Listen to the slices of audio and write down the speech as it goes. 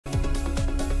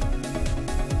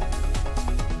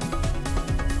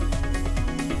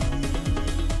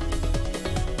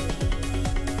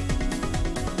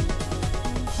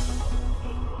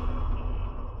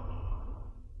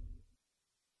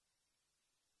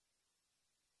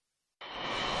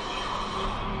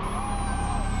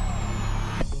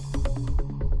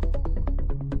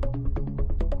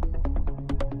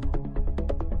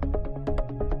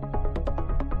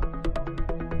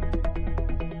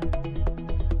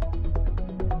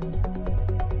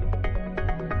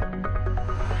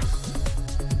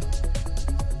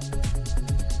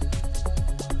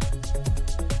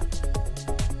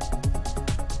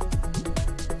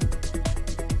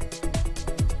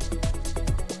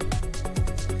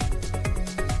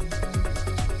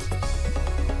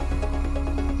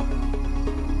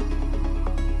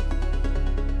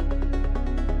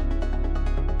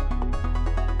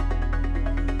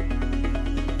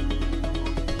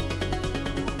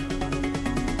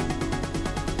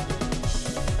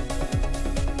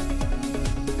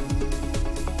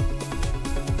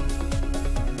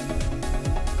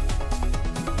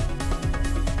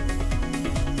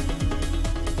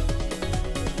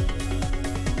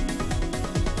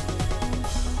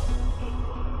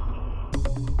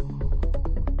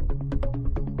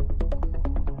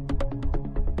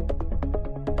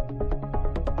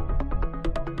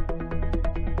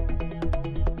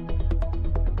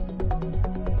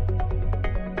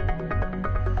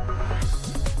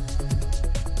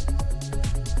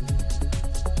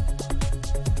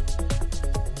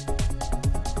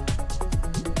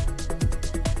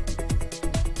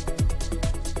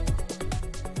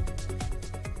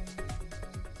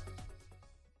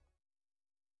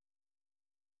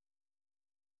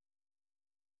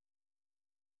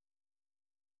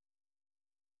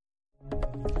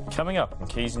Coming up on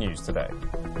Quays News today.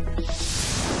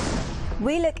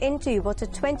 We look into what a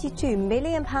 £22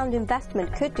 million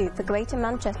investment could do for Greater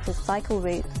Manchester's cycle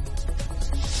route.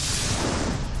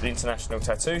 The International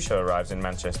Tattoo Show arrives in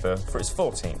Manchester for its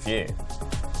 14th year.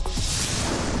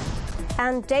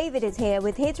 And David is here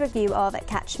with his review of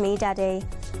Catch Me Daddy.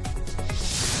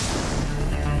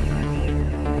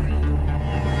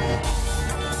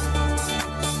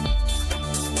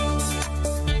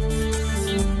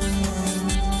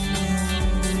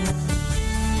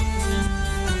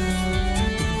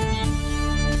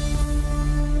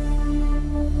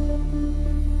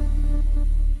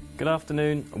 Good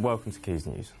afternoon and welcome to Quays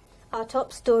News. Our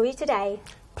top story today.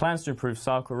 Plans to improve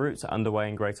cycle routes are underway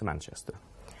in Greater Manchester.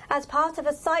 As part of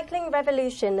a cycling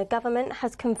revolution, the government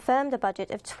has confirmed a budget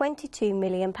of £22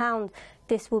 million.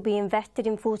 This will be invested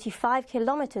in 45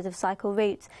 kilometres of cycle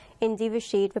routes, Indy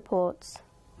Rashid reports.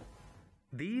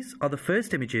 These are the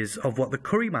first images of what the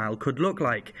Curry Mile could look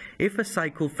like if a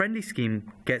cycle-friendly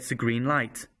scheme gets a green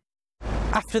light.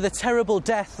 After the terrible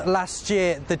death last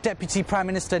year, the Deputy Prime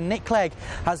Minister Nick Clegg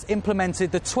has implemented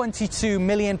the £22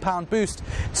 million boost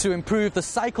to improve the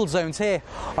cycle zones here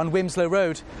on Wimslow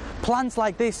Road. Plans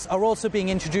like this are also being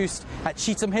introduced at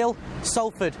Cheetham Hill,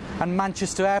 Salford and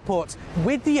Manchester Airport,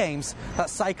 with the aims that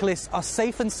cyclists are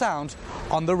safe and sound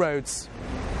on the roads.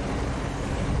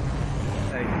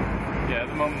 Yeah, at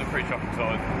the moment they're pretty traffic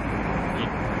sorted.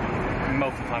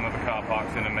 Most of the time I have a car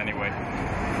parks in them anyway.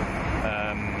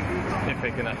 If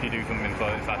they can actually do something so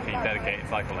it's actually dedicated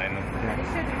cycle lane, then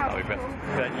that would be best.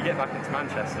 But you get back into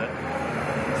Manchester,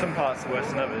 some parts are worse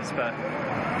than others, but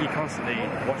you're constantly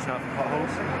watching out for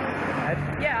potholes.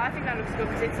 Yeah, I think that looks good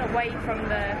because it's away from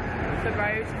the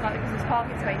road, like because there's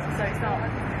parking spaces, so it's not.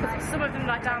 Some of them,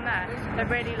 like down there, they're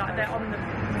really like they're on the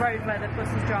road where the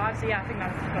buses drive. So yeah, I think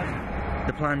that looks good.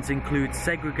 The plans include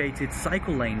segregated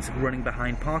cycle lanes running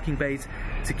behind parking bays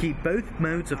to keep both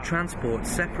modes of transport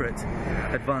separate.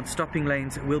 Advanced stopping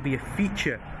lanes will be a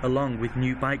feature along with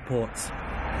new bike ports.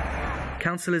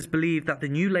 Councillors believe that the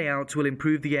new layout will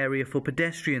improve the area for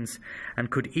pedestrians and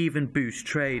could even boost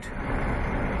trade.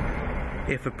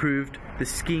 If approved, the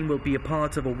scheme will be a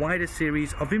part of a wider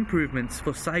series of improvements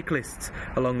for cyclists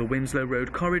along the Wimslow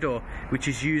Road corridor, which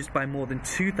is used by more than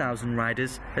 2,000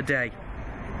 riders a day.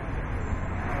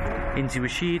 Indy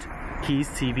Rashid, Quays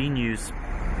TV News.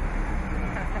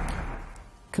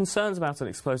 Concerns about an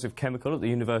explosive chemical at the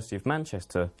University of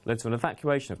Manchester led to an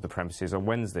evacuation of the premises on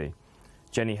Wednesday.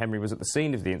 Jenny Henry was at the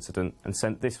scene of the incident and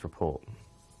sent this report.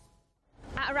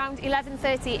 At around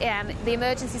 11:30 a.m, the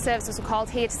emergency services were called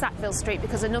here to Sackville Street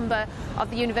because a number of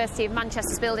the University of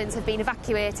Manchester's buildings had been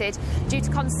evacuated due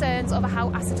to concerns over how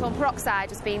acetone peroxide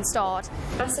was being stored.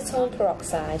 Acetone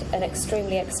peroxide, an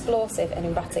extremely explosive and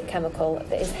erratic chemical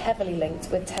that is heavily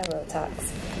linked with terror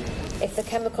attacks. If the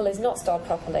chemical is not stored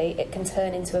properly, it can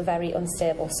turn into a very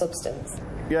unstable substance.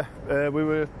 Yeah, we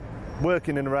were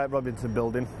working in the Wright Robinson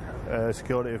building.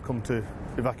 Security have come to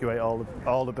evacuate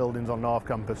all the buildings on North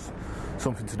Campus.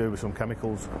 Something to do with some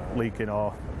chemicals leaking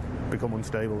or become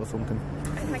unstable or something.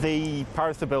 The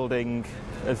Pariser building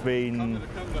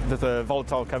there's a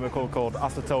volatile chemical called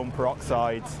acetone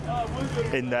peroxide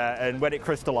in there, and when it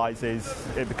crystallises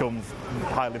it becomes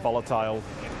highly volatile,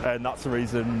 and that's the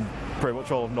reason pretty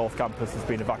much all of North Campus has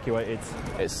been evacuated.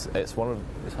 It's one of,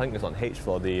 I think it's on H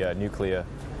floor, the nuclear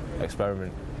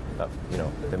experiment. That, you know,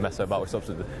 they mess about with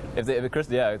substances. If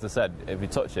as I said, if you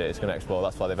touch it, it's going to explode.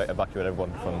 That's why they've evacuated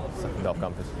everyone from North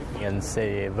Campus. And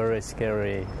say a very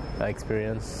scary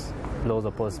experience. Loads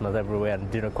of postmen everywhere,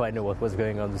 and didn't quite know what was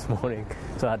going on this morning,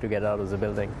 so I had to get out of the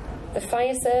building. The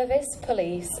fire service,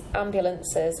 police,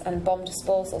 ambulances and bomb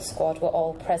disposal squad were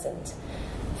all present.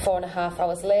 4.5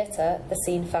 hours later, the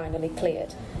scene finally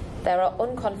cleared. There are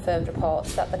unconfirmed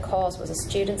reports that the cause was a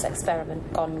student's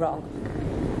experiment gone wrong.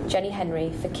 Jenny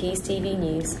Henry for Quays TV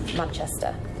News,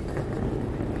 Manchester.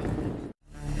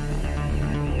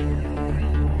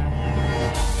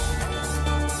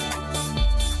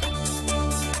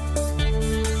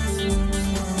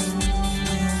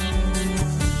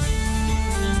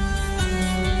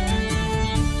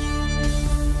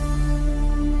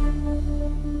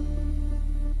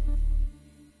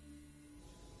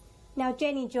 Now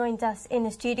Jenny joins us in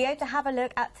the studio to have a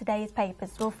look at today's papers.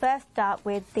 We'll first start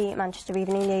with the Manchester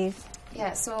Evening News.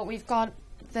 Yeah, so we've got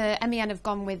the MEN have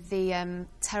gone with the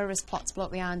terrorist plot to blow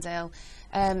up the Arndale.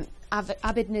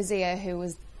 Abid Nazir, who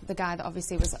was the guy that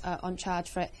obviously was on charge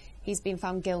for it, he's been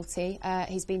found guilty.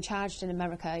 He's been charged in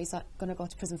America. He's going to go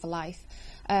to prison for life.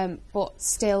 But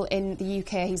still in the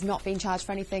UK, he's not been charged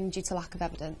for anything due to lack of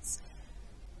evidence.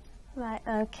 Right,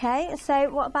 OK. So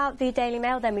what about the Daily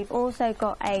Mail then? We've also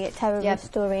got a terrorist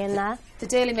story in there. The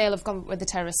Daily Mail have gone with the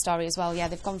terrorist story as well, yeah.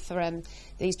 They've gone for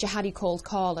these jihadi cold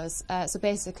callers. So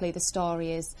basically the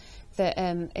story is that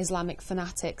Islamic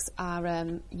fanatics are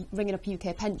ringing up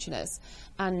UK pensioners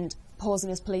and posing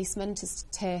as policemen to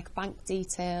take bank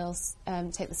details,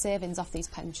 take the savings off these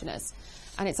pensioners.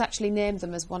 And it's actually named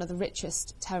them as one of the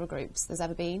richest terror groups there's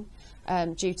ever been.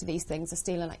 Due to these things, they're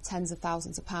stealing like tens of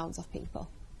thousands of pounds off people.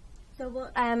 So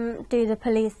what do the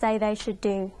police say they should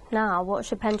do now? What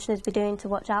should pensioners be doing to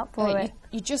watch out for it?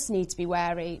 You just need to be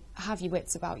wary, have your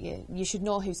wits about you. You should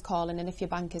know who's calling, and if your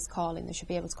bank is calling, they should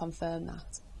be able to confirm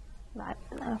that. Right,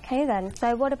 OK then.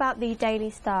 So what about the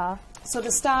Daily Star? So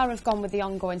the Star have gone with the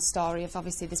ongoing story of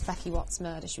obviously this Becky Watts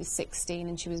murder. She was 16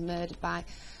 and she was murdered by,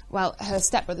 well, her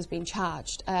stepbrother's been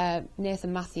charged.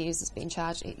 Nathan Matthews has been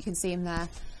charged. You can see him there.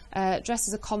 Dressed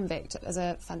as a convict as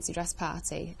a fancy dress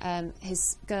party.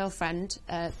 His girlfriend,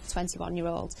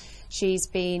 21-year-old, she's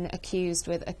been accused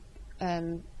with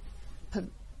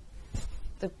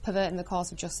perverting the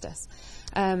course of justice.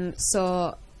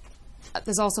 So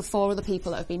there's also 4 other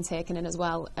people that have been taken in as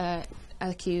well,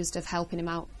 accused of helping him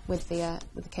out with the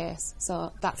case.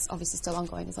 So that's obviously still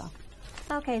ongoing as well.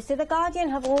 OK, so The Guardian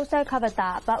have also covered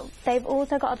that, but they've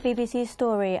also got a BBC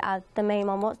story as the main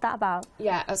one. What's that about?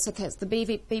 Yeah, it's okay. The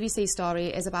BBC story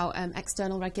is about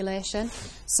external regulation.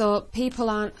 So people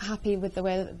aren't happy with the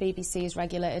way that the BBC is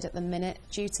regulated at the minute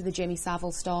due to the Jimmy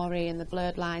Savile story and the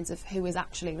blurred lines of who is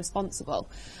actually responsible.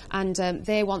 And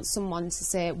they want someone to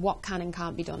say what can and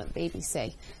can't be done at the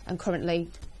BBC. And currently,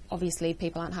 obviously,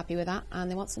 people aren't happy with that and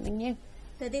they want something new.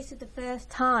 So this is the first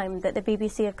time that the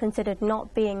BBC have considered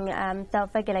not being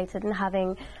self-regulated and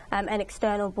having an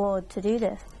external board to do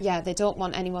this. Yeah, they don't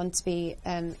want anyone to be.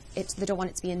 They don't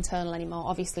want it to be internal anymore.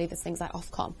 Obviously, there's things like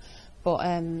Ofcom, but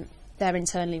they're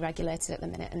internally regulated at the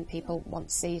minute, and people want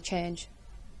to see a change.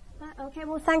 OK,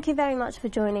 well, thank you very much for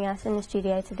joining us in the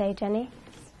studio today, Jenny.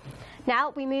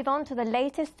 Now we move on to the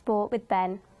latest sport with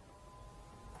Ben.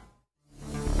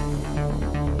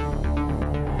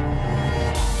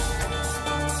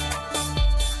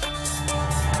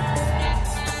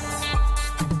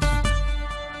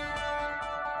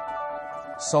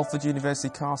 Salford University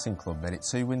Karting Club made it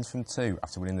 2 wins from 2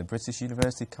 after winning the British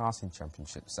University Karting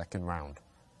Championship second round.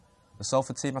 The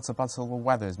Salford team had to battle the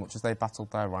weather as much as they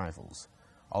battled their rivals.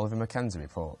 Oliver Mackenzie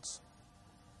reports.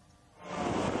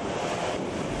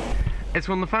 It's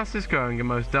one of the fastest growing and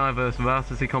most diverse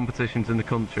varsity competitions in the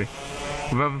country,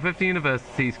 with over 50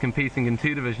 universities competing in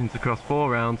 2 divisions across 4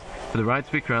 rounds for the right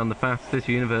to be crowned the fastest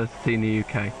university in the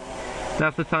UK.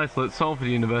 That's the title that Salford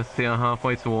University are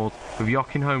halfway towards, with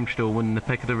Joachim Homestall winning the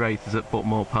pick of the races at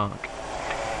Butmore Park.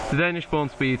 The Danish-born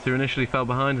speedster initially fell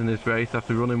behind in this race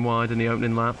after running wide in the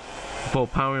opening lap, before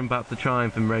powering back to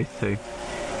triumph in race 2.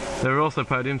 There were also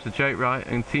podiums for Jake Wright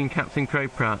and team captain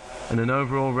Craig Pratt, and an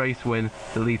overall race win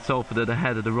that leads Salford at the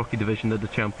head of the rookie division of the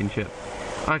championship.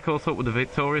 I caught up with the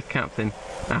victorious captain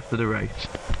after the race.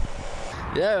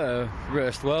 Yeah,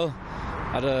 raced well.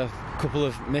 Had a couple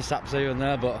of mishaps here and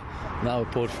there, but now we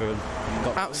pulled through.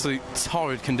 Absolute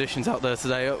torrid conditions out there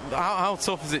today. How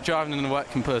tough is it driving in the wet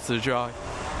compared to the dry?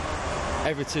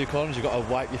 Every 2 corners you've got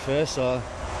to wipe your face, so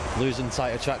losing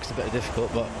tighter track's a bit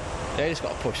difficult, but yeah, you just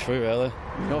got to push through, really.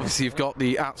 Obviously, you've got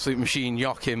the absolute machine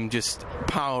Joachim just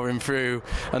powering through.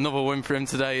 Another win for him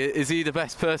today. Is he the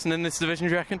best person in this division,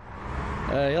 do you reckon?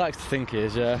 He likes to think he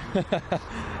is, yeah.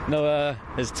 No,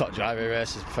 he's a top driver, he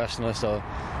races professionally, so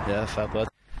yeah, fair play.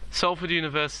 Salford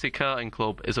University Karting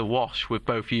Club is awash with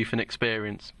both youth and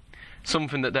experience,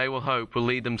 something that they will hope will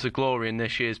lead them to glory in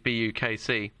this year's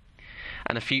BUKC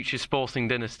and a future sporting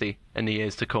dynasty in the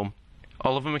years to come.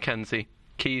 Oliver Mackenzie,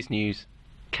 Quays News,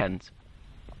 Kent.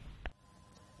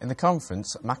 In the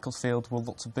conference, Macclesfield will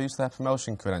look to boost their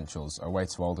promotion credentials away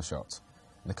to Aldershot.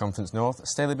 In the Conference North,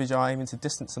 Stalybridge are aiming to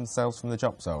distance themselves from the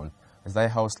drop zone as they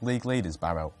host league leaders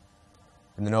Barrow.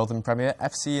 In the Northern Premier,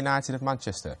 FC United of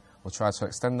Manchester will try to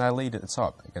extend their lead at the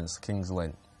top against Kings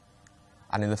Lynn.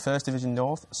 And in the First Division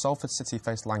North, Salford City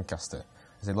face Lancaster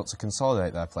as they look to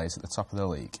consolidate their place at the top of the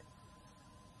league.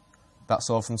 That's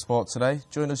all from sport today.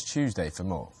 Join us Tuesday for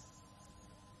more.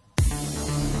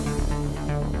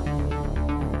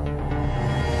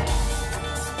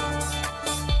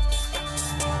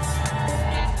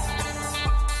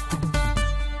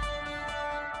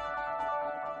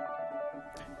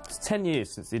 It's 10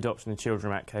 years since the Adoption of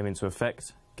Children Act came into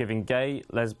effect, giving gay,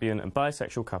 lesbian and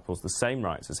bisexual couples the same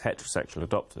rights as heterosexual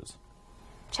adopters.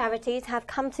 Charities have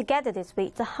come together this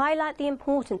week to highlight the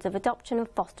importance of adoption and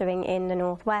fostering in the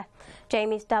North West.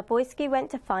 Jamie Starboyski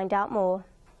went to find out more.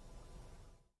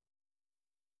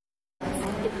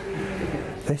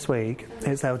 This week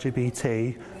it's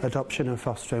LGBT Adoption and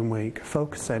Fostering Week,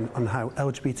 focusing on how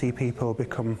LGBT people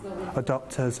become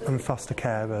adopters and foster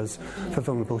carers for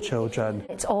vulnerable children.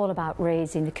 It's all about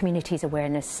raising the community's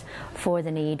awareness for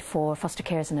the need for foster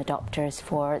carers and adopters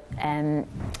for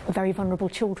very vulnerable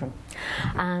children.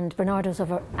 And Bernardo's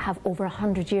have over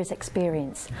 100 years'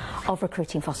 experience of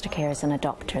recruiting foster carers and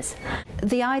adopters.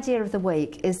 The idea of the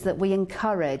week is that we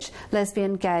encourage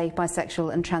lesbian, gay,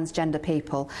 bisexual and transgender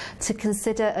people to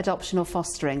consider adoption or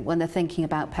fostering when they're thinking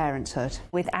about parenthood.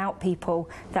 Without people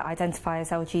that identify as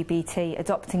LGBT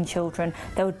adopting children,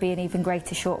 there would be an even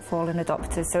greater shortfall in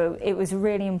adopters. So it was a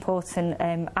really important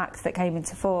act that came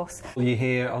into force. You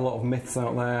hear a lot of myths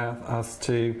out there as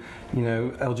to, you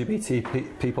know,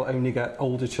 LGBT people only get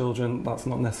older children. That's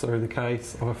not necessarily the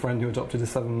case. I have a friend who adopted a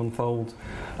 7-month-old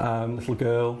little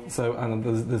girl, and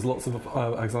there's lots of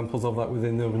examples of that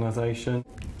within the organisation.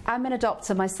 I'm an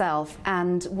adopter myself,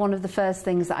 and one of the first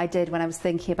things that I did when I was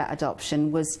thinking about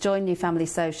adoption was join New Family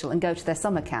Social and go to their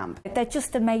summer camp. They're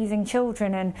just amazing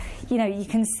children, and you know, you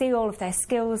can see all of their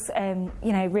skills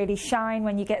you know, really shine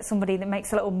when you get somebody that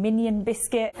makes a little minion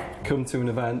biscuit. Come to an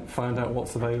event, find out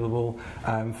what's available,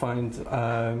 find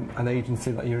an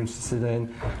agency that you're interested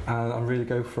in, and really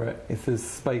go for it. If there's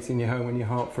space in your home and your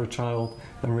heart for a child,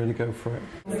 then really go for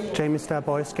it. Jamie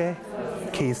Starboyski,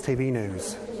 Quays TV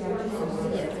News.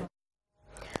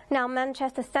 Now,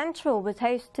 Manchester Central was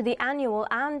host to the annual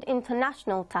and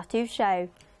international tattoo show.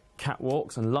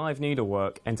 Catwalks and live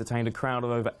needlework entertained a crowd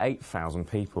of over 8,000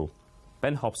 people.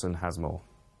 Ben Hobson has more.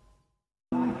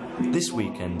 This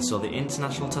weekend saw the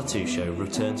International Tattoo Show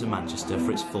return to Manchester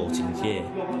for its 14th year.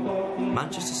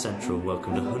 Manchester Central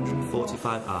welcomed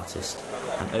 145 artists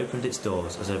and opened its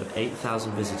doors as over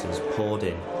 8,000 visitors poured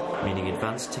in, meaning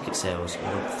advanced ticket sales were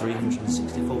up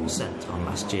 364% on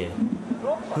last year.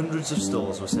 Hundreds of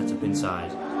stalls were set up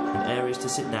inside, and areas to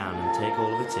sit down and take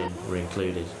all of it in were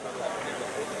included.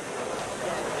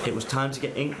 It was time to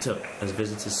get inked up as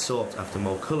visitors sought after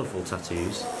more colourful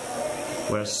tattoos,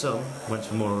 whereas some went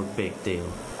for more of a big deal.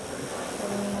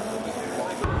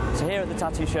 So here at the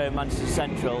tattoo show in Manchester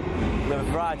Central, we have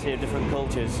a variety of different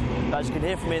cultures. But as you can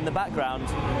hear from me in the background,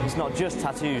 it's not just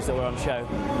tattoos that were on show.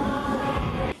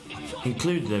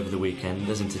 Included over the weekend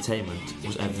as entertainment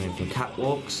was everything from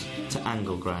catwalks to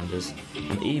angle grinders,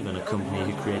 and even a company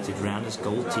who created round as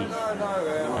gold teeth.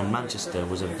 And Manchester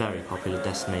was a very popular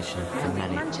destination for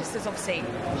many. Manchester's obviously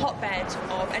a hotbed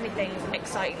of anything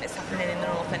exciting that's happening in the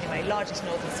north anyway. Largest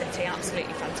northern city,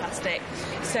 absolutely fantastic.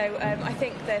 So I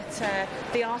think that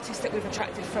the artists that we've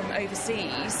attracted from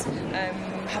overseas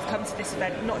have come to this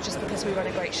event not just because we run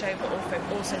a great show, but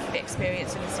also for the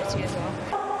experience in the city as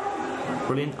well.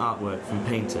 Brilliant artwork from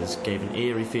painters gave an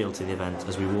eerie feel to the event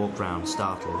as we walked round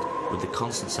startled with the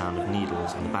constant sound of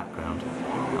needles in the background,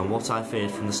 and what I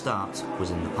feared from the start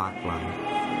was in the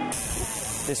pipeline.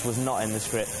 This was not in the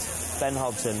script. Ben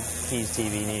Hobson, Quays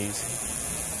TV News.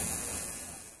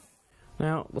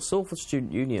 Now, the Salford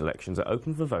Student Union elections are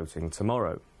open for voting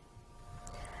tomorrow.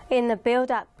 In the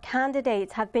build-up,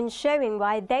 candidates have been showing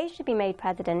why they should be made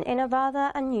president in a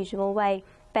rather unusual way.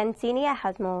 Ben Senior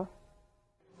has more.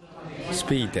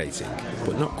 Speed dating,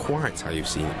 but not quite how you've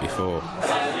seen it before.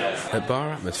 At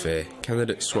Bar Atmosphere,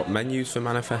 candidates swap menus for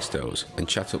manifestos and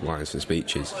chat up lines for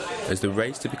speeches as the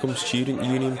race to become Student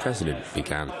Union President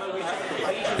began.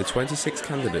 The 26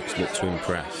 candidates looked to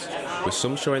impress, with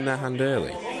some showing their hand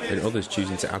early and others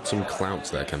choosing to add some clout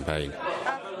to their campaign.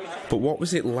 But what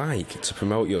was it like to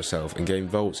promote yourself and gain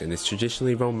votes in this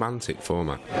traditionally romantic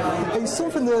format? It's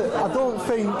something that I don't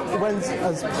think went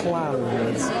as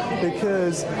planned,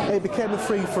 because it became a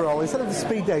free-for-all. Instead of a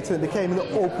speed dating, it became an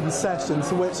open session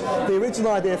to which the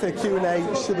original idea for a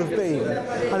Q&A should have been,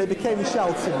 and it became a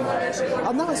shouting match.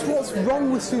 And that's what's wrong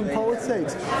with student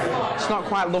politics. It's not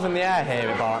quite loving the air here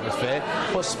at Bar Atmosphere,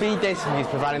 but speed dating is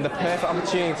providing the perfect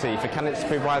opportunity for candidates to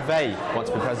prove why they want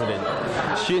to be president.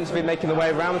 Students have been making their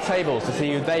way around the table to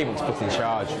see who they want to put in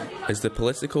charge. As the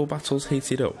political battles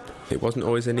heated up, it wasn't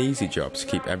always an easy job to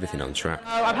keep everything on track.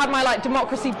 I've had my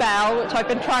democracy bell, which I've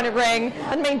been trying to ring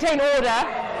and maintain order.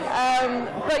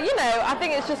 But you know, I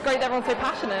think it's just great that everyone's so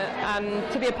passionate,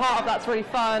 and to be a part of that's really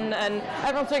fun, and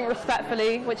everyone's doing it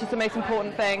respectfully, which is the most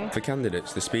important thing. For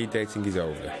candidates, the speed dating is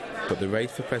over, but the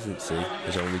race for presidency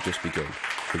has only just begun,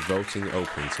 with voting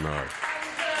open tomorrow.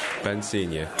 Ben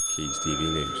Senior, Quays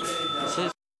TV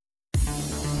News.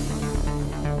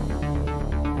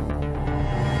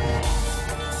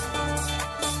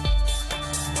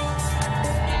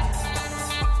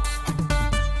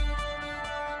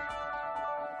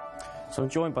 So I'm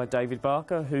joined by David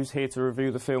Barker, who's here to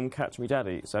review the film Catch Me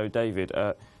Daddy. So David,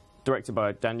 directed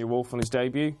by Daniel Wolfe on his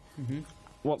debut.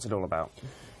 What's it all about?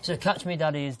 So Catch Me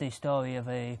Daddy is the story of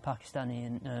a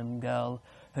Pakistani girl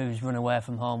who's run away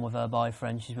from home with her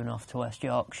boyfriend. She's run off to West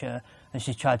Yorkshire and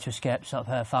she's tried to escape sort of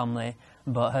her family,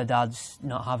 but her dad's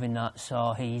not having that,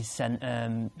 so he's sent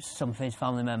some of his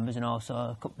family members and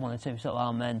also one or two sort of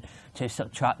armed men to sort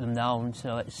of track them down.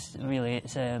 So it's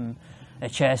a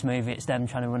chase movie. It's them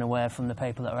trying to run away from the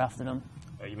people that are after them.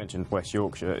 You mentioned West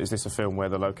Yorkshire. Is this a film where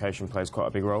the location plays quite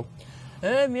a big role?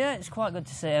 Yeah, it's quite good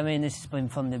to see. I mean, this has been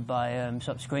funded by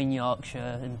sort of Screen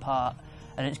Yorkshire in part,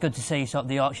 and it's good to see sort of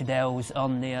the Yorkshire Dales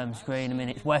on the screen. I mean,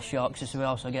 it's West Yorkshire, so we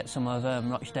also get some of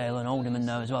Rochdale and Oldham in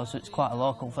there as well, so it's quite a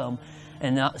local film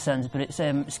in that sense. But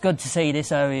it's good to see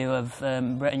this area of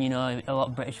Britain. You know, a lot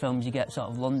of British films you get sort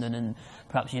of London, and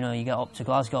perhaps, you know, you get up to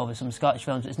Glasgow with some Scottish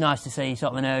films. It's nice to see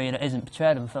sort of an area that isn't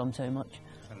portrayed in film too much.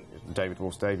 David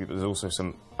Wolf's Davey, but there's also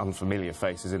some unfamiliar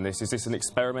faces in this. Is this an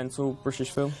experimental British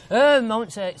film? I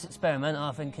won't say it's experimental.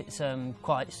 I think it's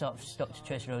quite sort of stuck to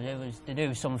traditional. They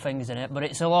do some things in it, but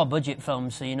it's a low-budget film,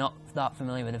 so you're not that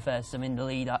familiar with the faces. I mean, the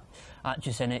lead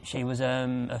actress in it, she was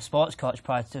a sports coach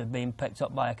prior to being picked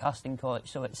up by a casting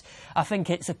coach, so I think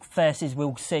it's faces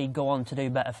we'll see go on to do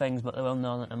better things, but they're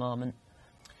unknown at the moment.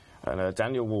 And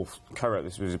Daniel Wolf co-wrote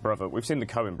this with his brother. We've seen the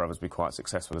Coen brothers be quite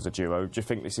successful as a duo. Do you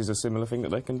think this is a similar thing that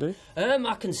they can do?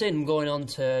 I can see them going on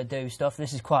to do stuff.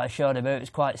 This is quite a show debut.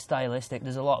 It's quite stylistic.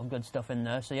 There's a lot of good stuff in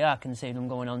there. So, yeah, I can see them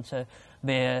going on to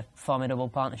be a formidable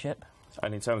partnership.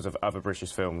 And in terms of other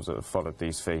British films that have followed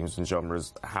these themes and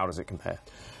genres, how does it compare?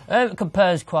 It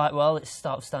compares quite well. It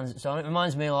sort of stands its own. It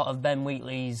reminds me a lot of Ben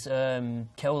Wheatley's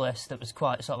Kill List, that was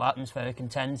quite sort of atmospheric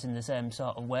and tense in the same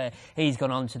sort of way. He's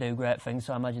gone on to do great things,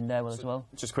 so I imagine they will as well.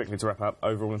 Just quickly to wrap up,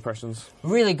 overall impressions?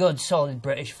 Really good, solid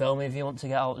British film. If you want to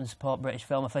get out and support British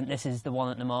film, I think this is the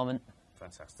one at the moment.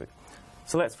 Fantastic.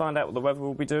 So let's find out what the weather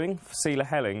will be doing. Sheila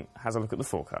Helling has a look at the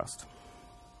forecast.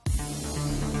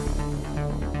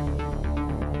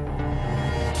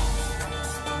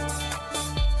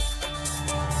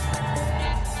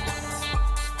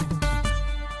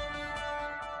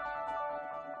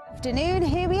 Afternoon,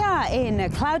 here we are in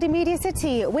cloudy Media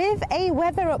City with a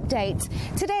weather update.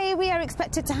 Today we are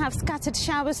expected to have scattered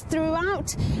showers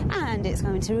throughout and it's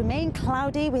going to remain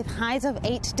cloudy with highs of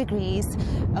 8 degrees.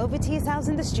 Over to yourselves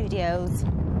in the studios.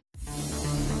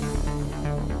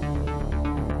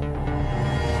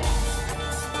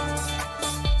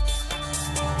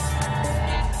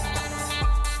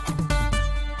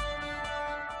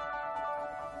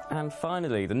 And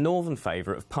finally, the northern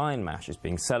favourite of Pine Mash is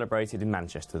being celebrated in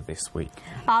Manchester this week.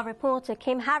 Our reporter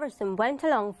Kim Harrison went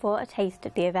along for a taste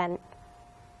of the event.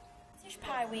 British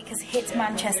Pie Week has hit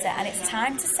Manchester and it's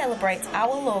time to celebrate our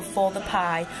love for the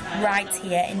pie right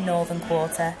here in Northern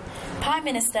Quarter. Pie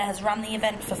Minister has run the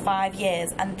event for 5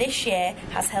 years and this year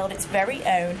has held its very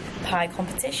own pie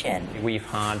competition. We've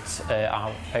had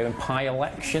our own pie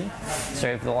election, so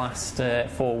over the last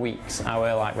 4 weeks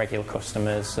our regular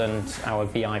customers and our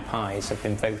VI pies have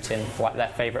been voting for their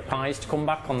favourite pies to come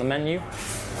back on the menu.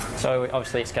 So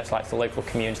obviously it gets the local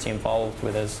community involved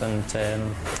with us,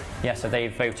 and yeah, so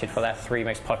they've voted for their 3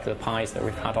 most popular pies that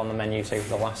we've had on the menus over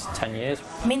the last 10 years.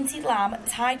 Minty lamb,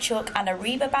 Thai chuck and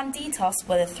Arriba banditos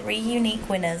were the 3 unique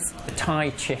winners. The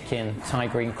Thai chicken, Thai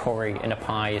green curry in a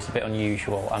pie is a bit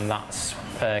unusual, and that's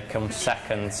comes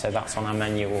second, so that's on our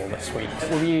menu all this week.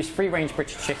 We've used free-range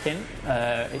British chicken.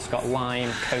 It's got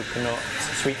lime, coconut,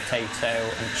 sweet potato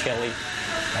and chilli.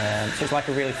 So it's like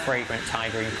a really fragrant Thai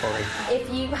green curry.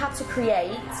 If you had to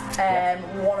create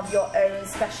one of your own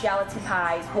speciality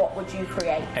pies, what would you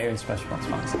create? Own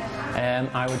speciality pies.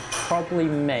 I would probably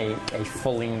make a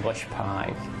full English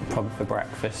pie, probably for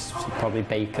breakfast. Probably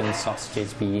bacon,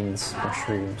 sausages, beans,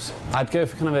 mushrooms. I'd go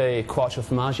for kind of a quattro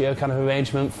formaggio kind of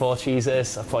arrangement, 4 cheeses.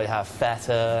 I'd probably have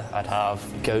feta, I'd have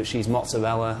goat cheese,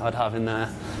 mozzarella I'd have in there.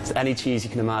 So any cheese you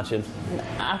can imagine. An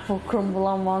apple crumble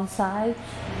on one side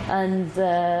and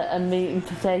a meat and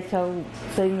potato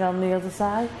thing on the other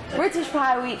side. British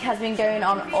Pie Week has been going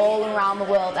on all around the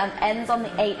world and ends on the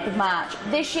 8th of March.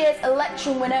 This year's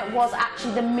election winner was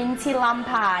actually the minty lamb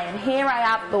pie, and here I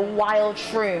have the wild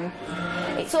shroom.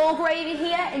 It's all gravy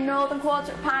here in Northern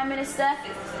Quarter at Pie Minister.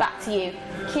 Back to you,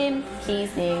 Kim,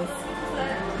 Quays News.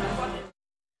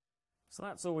 So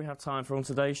that's all we have time for on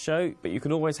today's show, but you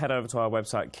can always head over to our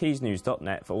website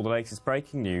quaysnews.net for all the latest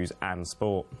breaking news and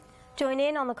sport. Join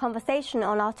in on the conversation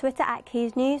on our Twitter at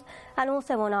Quays News and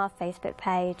also on our Facebook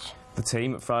page. The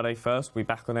team at Friday First will be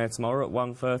back on air tomorrow at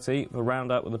 1:30 for a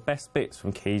roundup with the best bits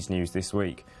from Quays News this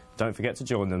week. Don't forget to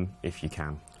join them if you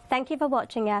can. Thank you for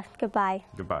watching us. Goodbye.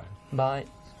 Goodbye. Bye.